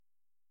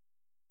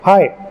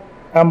Hi,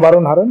 I'm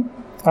Varun Haran.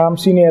 I'm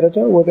Senior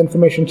Editor with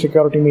Information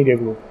Security Media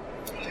Group.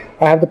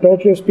 I have the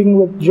pleasure of speaking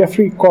with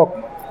Jeffrey Koch,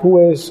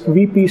 who is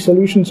VP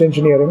Solutions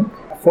Engineering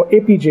for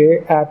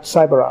APJ at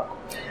CyberArk.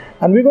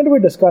 And we're going to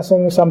be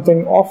discussing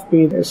something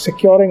offbeat,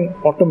 securing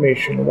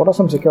automation. What are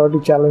some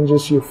security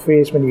challenges you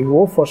face when you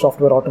go for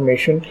software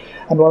automation,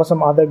 and what are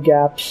some other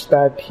gaps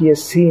that he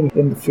has seen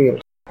in the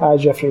field? Hi,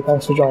 Jeffrey.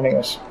 Thanks for joining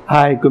us.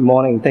 Hi, good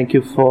morning. Thank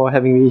you for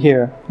having me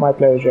here. My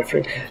pleasure,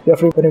 Jeffrey.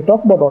 Jeffrey, when you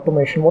talk about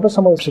automation, what are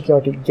some of the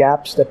security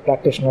gaps that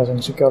practitioners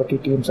and security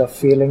teams are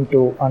failing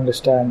to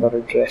understand or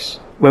address?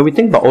 When we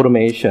think about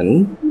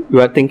automation, we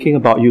are thinking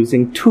about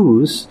using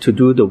tools to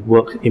do the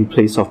work in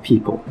place of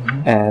people.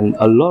 And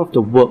a lot of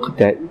the work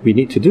that we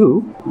need to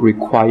do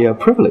require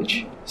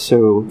privilege.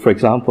 So, for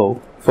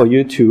example, for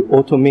you to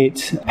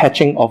automate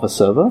patching of a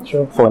server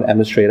for an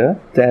administrator,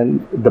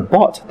 then the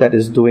bot that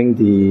is doing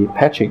the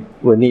patching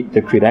will need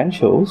the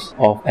credentials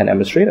of an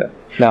administrator.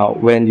 Now,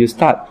 when you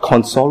start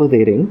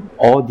consolidating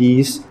all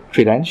these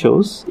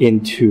credentials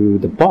into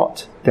the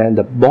bot, then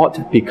the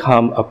bot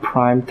become a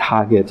prime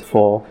target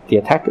for the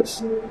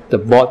attackers. The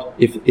bot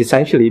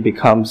essentially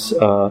becomes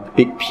a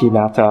big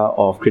pinata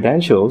of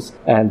credentials,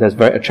 and that's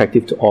very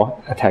attractive to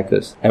all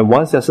attackers. And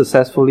once they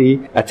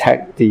successfully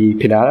attack the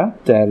pinata,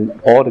 then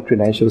all the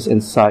credentials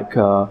inside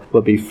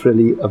will be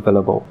freely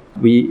available.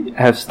 We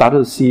have started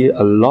to see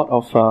a lot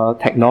of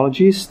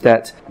technologies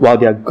that, while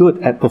they are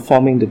good at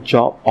performing the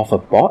job of a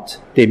bot,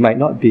 they might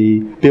not be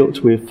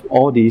built with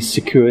all the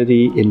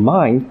security in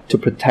mind to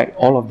protect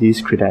all of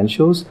these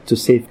credentials, to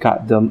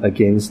safeguard them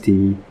against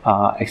the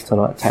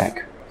external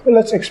attack. Well,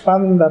 let's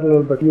expand on that a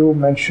little bit. You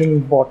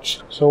mentioned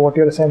bots. So what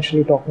you're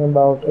essentially talking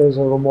about is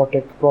a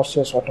robotic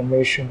process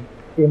automation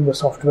in the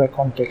software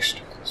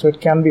context. So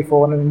it can be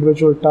for an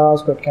individual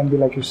task, or it can be,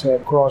 like you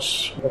said,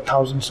 across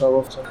 1,000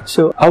 servers.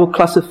 So I would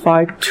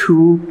classify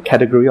two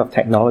categories of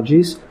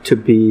technologies to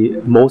be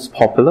most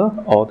popular,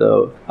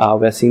 or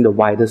we're seeing the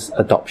widest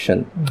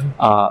adoption.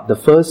 The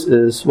first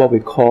is what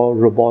we call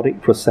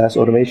robotic process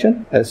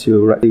automation, as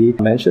you rightly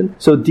mentioned.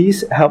 So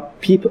these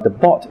help the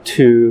bot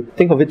to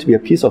think of it to be a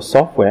piece of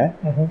software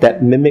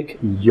that mimic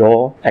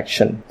your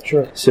action.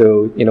 Sure.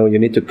 So, you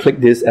need to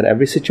click this at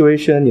every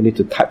situation, you need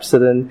to type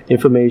certain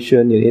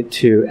information, you need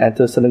to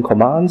enter certain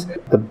commands.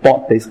 The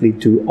bot basically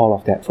do all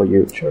of that for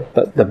you. Sure.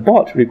 But the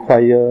bot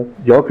require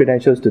your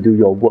credentials to do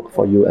your work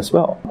for you as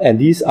well. And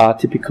these are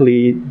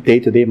typically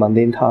day-to-day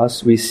mundane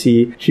tasks. We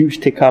see huge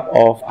take-up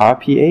of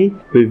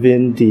RPA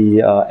within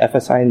the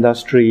FSI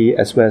industry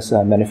as well as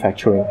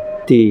manufacturing.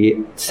 The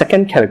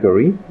second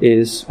category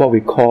is what we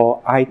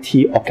call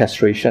IT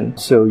orchestration.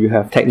 So you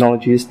have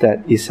technologies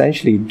that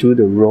essentially do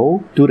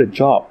the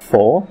job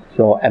for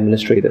your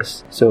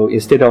administrators. So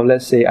instead of,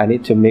 let's say, I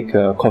need to make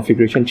a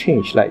configuration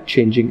change, like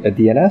changing a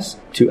DNS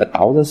to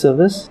 1,000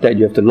 servers that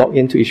you have to log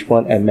into each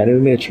one and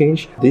manually make a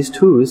change, these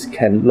tools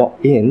can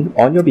log in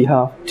on your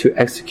behalf to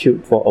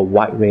execute for a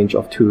wide range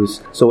of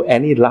tools. So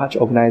any large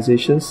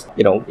organizations,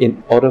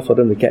 in order for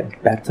them to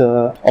get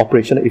better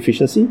operational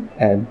efficiency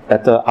and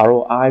better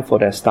ROI for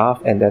their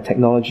staff and their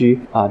technology,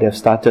 they have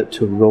started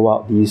to roll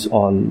out these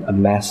on a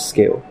mass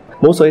scale.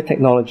 Most of the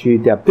technology,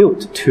 they are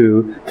built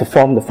to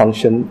perform the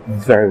function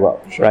very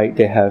well, right?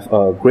 They have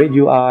a great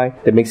UI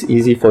that makes it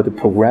easy for to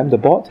program the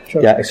bot.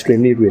 Sure. They are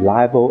extremely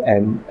reliable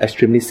and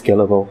extremely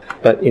scalable.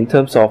 But in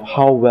terms of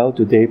how well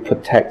do they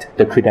protect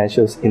the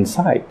credentials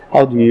inside?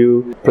 How do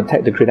you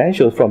protect the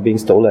credentials from being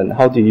stolen?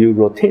 How do you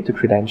rotate the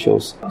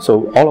credentials?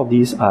 So all of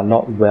these are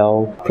not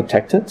well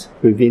protected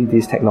within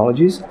these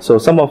technologies. So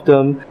some of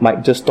them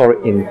might just store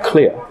it in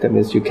clear. That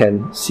means you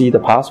can see the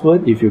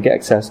password if you get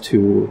access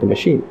to the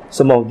machine.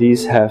 Some of these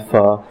have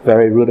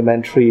very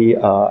rudimentary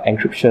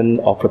encryption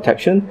or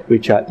protection,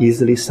 which are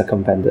easily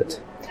circumvented.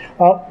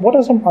 What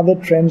are some other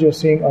trends you're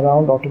seeing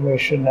around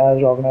automation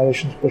as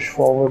organizations push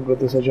forward with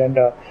this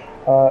agenda?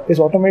 Is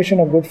automation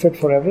a good fit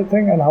for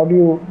everything, and how do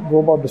you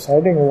go about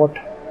deciding what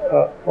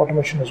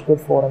automation is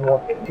good for and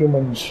what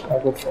humans are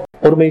good for?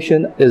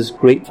 Automation is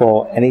great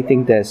for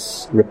anything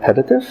that's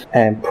repetitive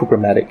and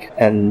programmatic,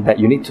 and that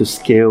you need to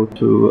scale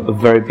to a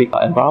very big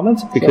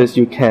environment, because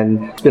you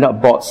can spin up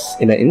bots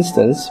in an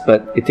instance,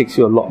 but it takes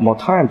you a lot more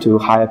time to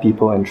hire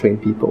people and train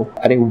people.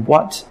 I think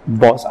what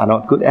bots are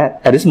not good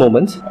at this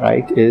moment,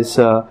 right, is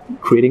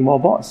creating more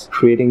bots,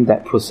 creating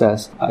that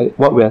process.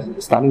 What we're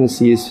starting to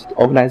see is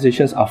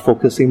organizations are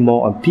focusing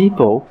more on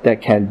people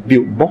that can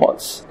build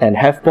bots and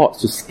have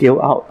bots to scale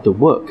out the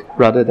work,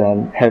 rather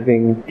than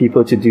having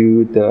people to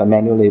do the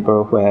manual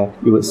labor where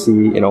you would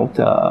see,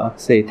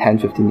 say 10,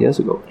 15 years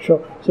ago.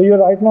 Sure. So you're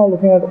right now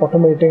looking at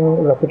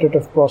automating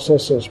repetitive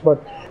processes,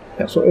 but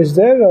so is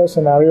there a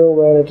scenario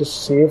where it is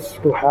safe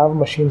to have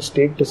machines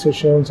take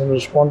decisions and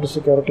respond to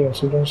security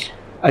incidents?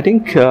 I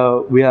think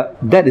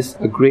that is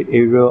a great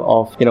area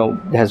of,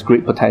 that has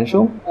great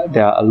potential.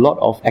 There are a lot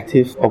of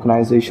active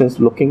organizations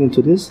looking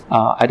into this.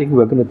 I think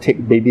we're going to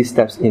take baby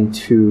steps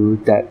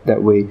into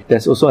that way.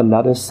 There's also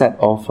another set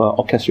of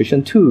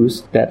orchestration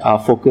tools that are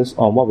focused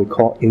on what we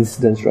call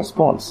incident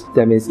response.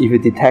 That means if you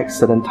detect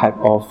certain type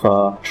of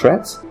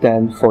threats,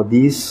 then for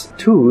these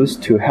tools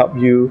to help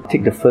you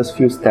take the first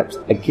few steps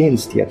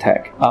against the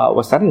attack.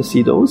 We're starting to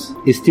see those.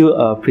 It's still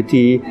a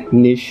pretty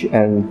niche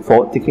and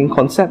forward-thinking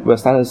concept. We're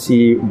starting to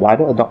see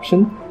wider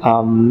adoption,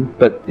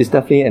 but it's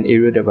definitely an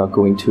area that we're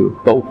going to.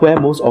 But where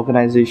most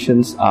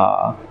organizations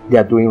they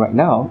are doing right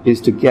now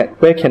is to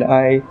get, where can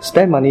I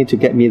spend money to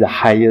get me the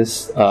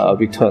highest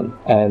return?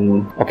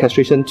 And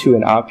orchestration tool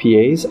and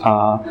RPAs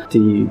are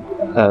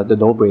the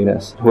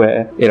no-brainers,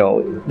 where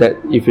that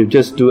if you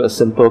just do a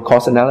simple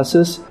cost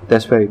analysis,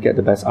 that's where you get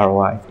the best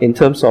ROI. In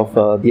terms of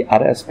the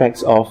other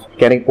aspects of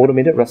getting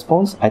automated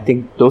response, I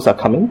think those are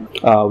coming.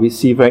 We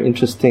see very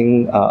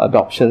interesting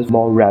adoptions,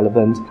 more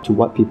relevant to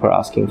what people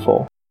are asking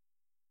for.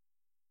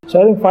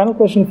 So I think final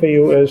question for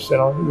you is,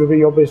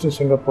 you're based in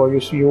Singapore,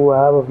 you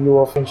have a view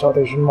of the South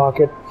Asian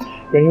market.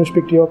 When you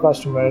speak to your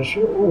customers,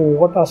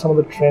 what are some of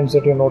the trends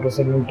that you're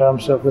noticing in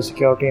terms of the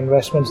security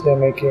investments they're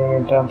making,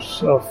 in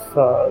terms of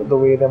the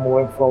way they're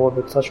moving forward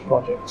with such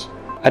projects?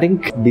 I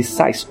think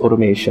besides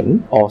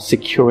automation or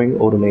securing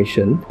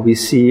automation, we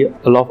see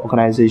a lot of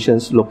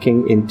organizations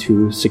looking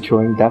into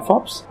securing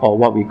DevOps, or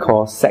what we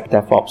call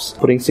SecDevOps,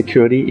 putting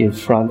security in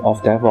front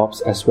of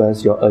DevOps as well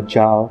as your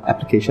agile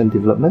application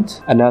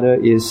development. Another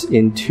is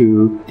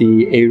into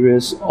the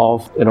areas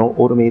of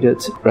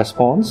automated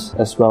response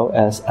as well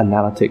as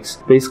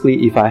analytics.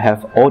 Basically, if I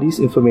have all this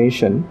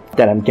information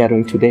that I'm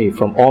gathering today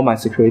from all my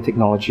security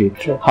technology,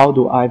 sure, how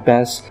do I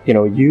best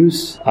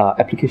use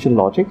application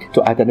logic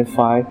to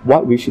identify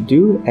what we should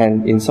do,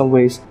 and in some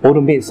ways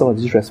automate some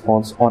of this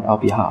response on our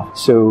behalf,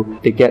 so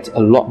they get a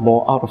lot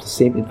more out of the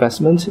same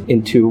investment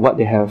into what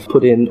they have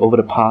put in over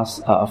the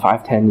past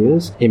 5-10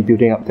 years in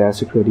building up their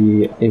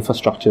security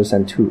infrastructures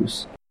and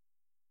tools.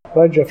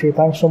 Right, Jeffrey,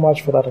 thanks so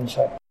much for that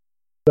insight.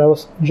 That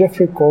was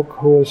Jeffrey Koch,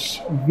 who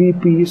is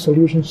VP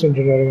Solutions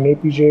Engineering in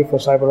APJ for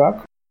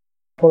CyberArk.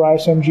 For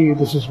ISMG,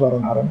 this is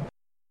Varun Haran.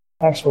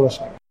 Thanks for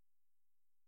listening.